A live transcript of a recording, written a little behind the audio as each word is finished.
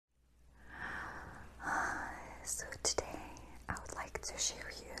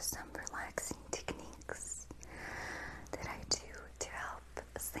some relaxing techniques that I do to help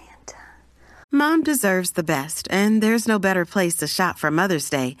Santa. Mom deserves the best, and there's no better place to shop for Mother's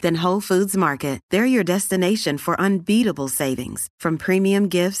Day than Whole Foods Market. They're your destination for unbeatable savings, from premium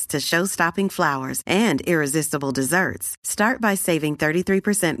gifts to show-stopping flowers and irresistible desserts. Start by saving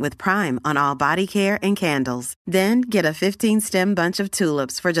 33% with Prime on all body care and candles. Then get a 15-stem bunch of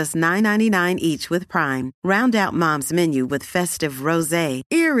tulips for just $9.99 each with Prime. Round out Mom's menu with festive rosé,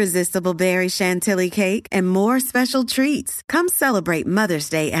 irresistible berry chantilly cake, and more special treats. Come celebrate Mother's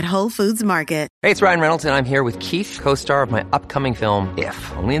Day at Whole Foods Market. Hey, it's Ryan Reynolds, and I'm here with Keith, co-star of my upcoming film,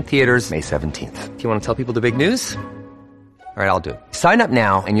 If, only in theaters May 17th. Do you want to tell people the big news? All right, I'll do it. Sign up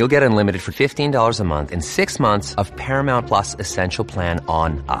now and you'll get unlimited for $15 a month and 6 months of Paramount Plus Essential Plan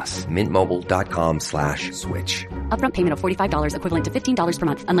on us. MintMobile.com/switch. Upfront payment of $45 equivalent to $15 per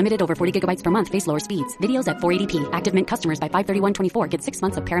month. Unlimited over 40 gigabytes per month. Face lower speeds. Videos at 480p. Active Mint customers by 531.24 get 6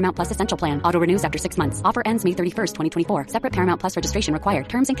 months of Paramount Plus Essential Plan. Auto renews after 6 months. Offer ends May 31st, 2024. Separate Paramount Plus registration required.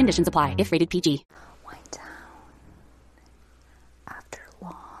 Terms and conditions apply if rated PG. Wind down after a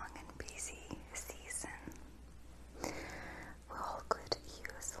long and busy season. We all could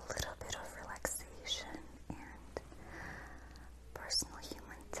use a little bit of relaxation and personal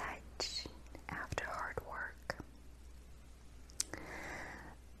human touch after hard work.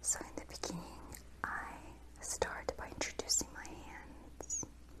 So in the beginning, I start by introducing my hands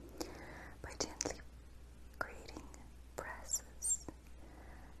by gently creating presses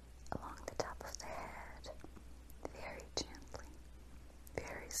along the top of the head, very gently,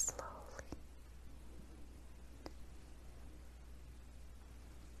 very slowly.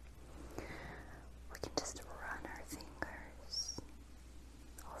 We can just run our fingers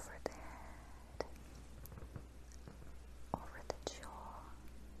over the head, over the jaw,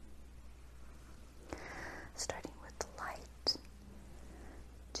 starting with light,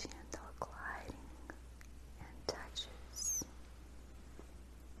 gentle gliding and touches,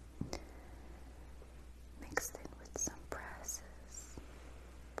 mixed in with some presses,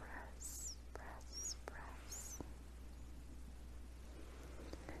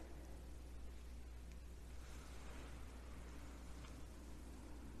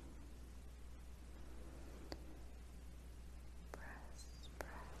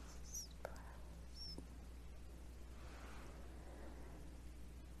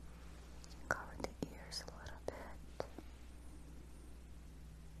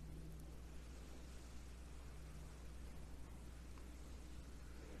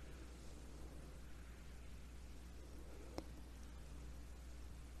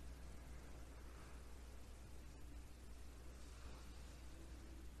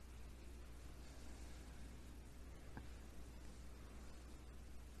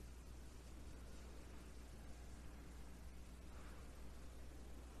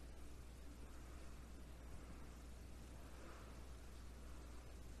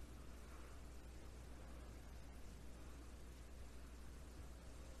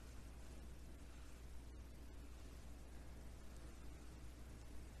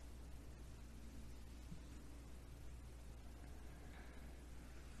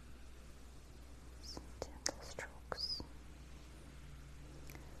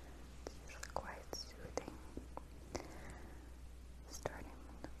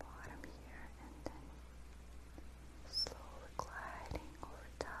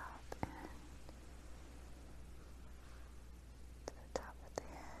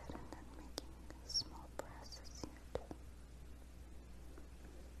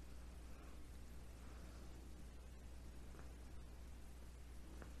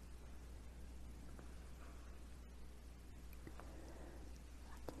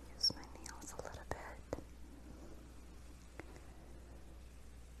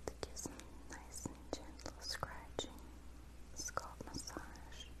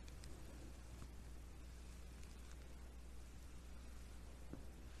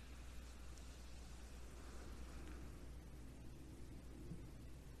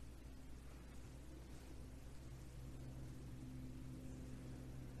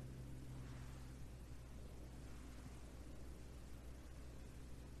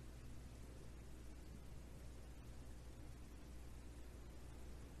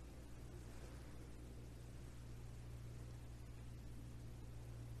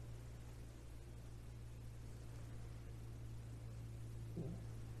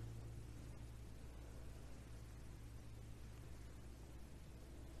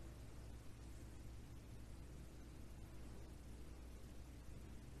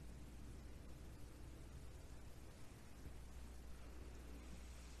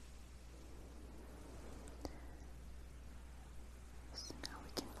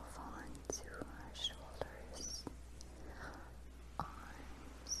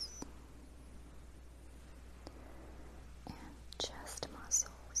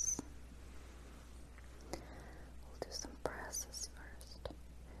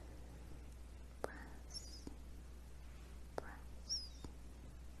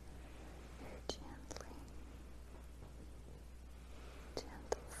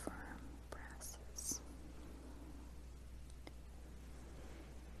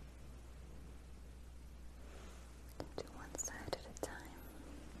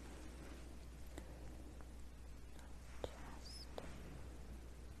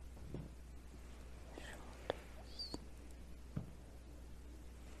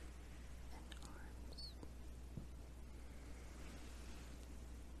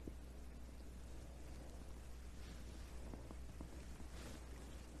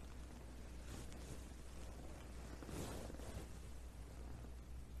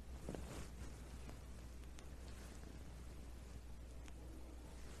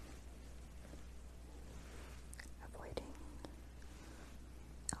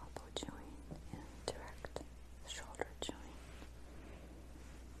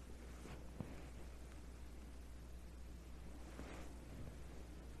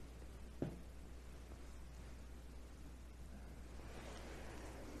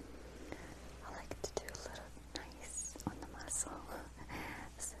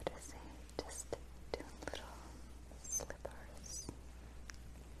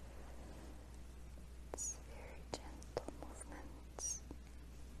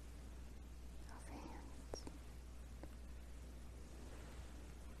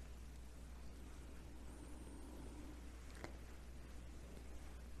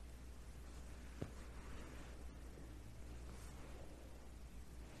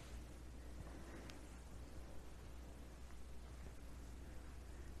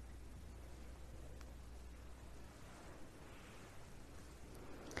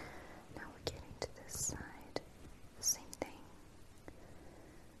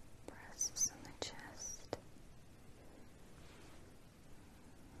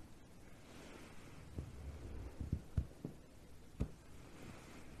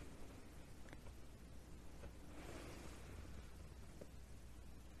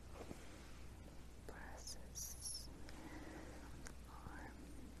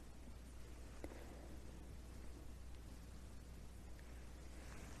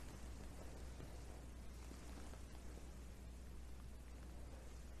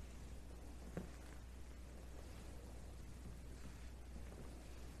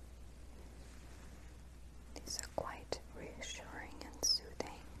 These are quite reassuring and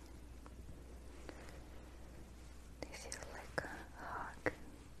soothing. They feel like a hug.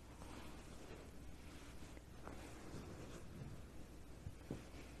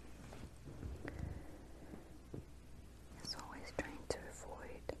 As always, trying to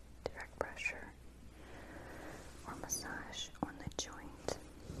avoid direct pressure or massage on the joint,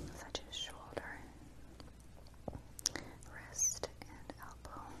 such as shoulder, wrist, and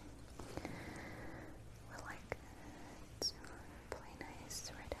elbow. We like to play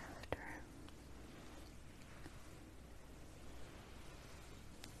nice right after.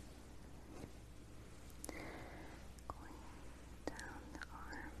 Going down the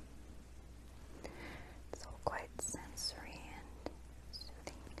arm. It's all quite sensory and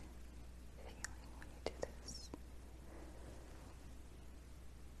soothing feeling when you do this.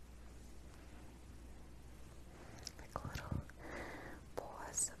 Like little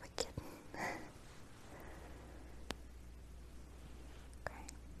paws of a kitten. Okay,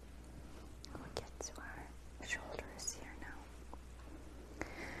 we'll get to our shoulders here now.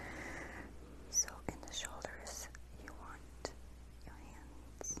 So in the shoulders, you want your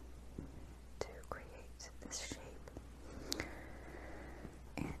hands to create this shape,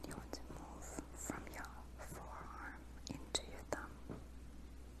 and you want to move from your forearm into your thumb.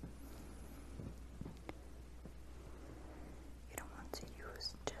 You don't want to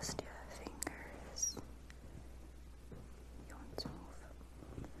use just your fingers. You want to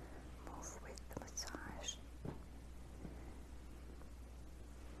move with the massage.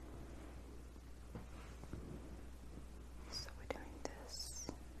 So we're doing this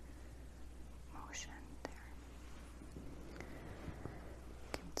motion there. You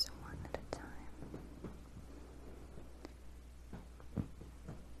can do one at a time.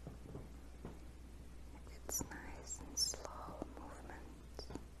 It's nice and slow movement.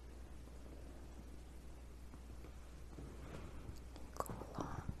 You go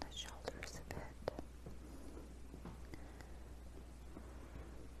along the shoulders a bit,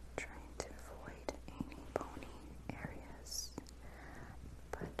 trying to avoid any bony areas,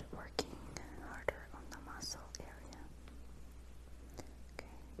 but working harder on the muscle area. Okay,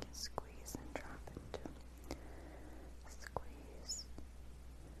 you can squeeze and drop it too. Squeeze,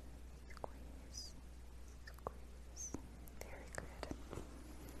 squeeze, squeeze. Very good.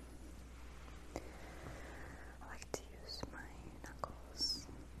 I like to use my knuckles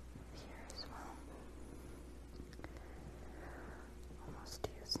here as well. Almost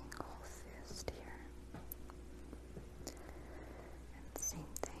using whole fist here. And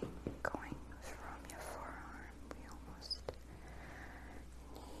same thing going from your forearm. We almost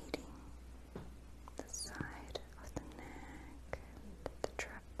kneading the side of the neck and the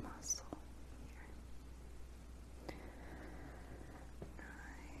trap muscle here.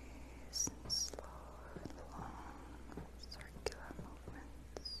 Nice and slow and long circular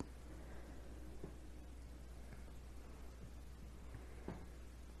movements.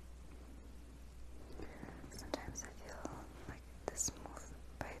 Sometimes I feel like this move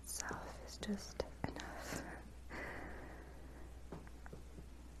by itself is just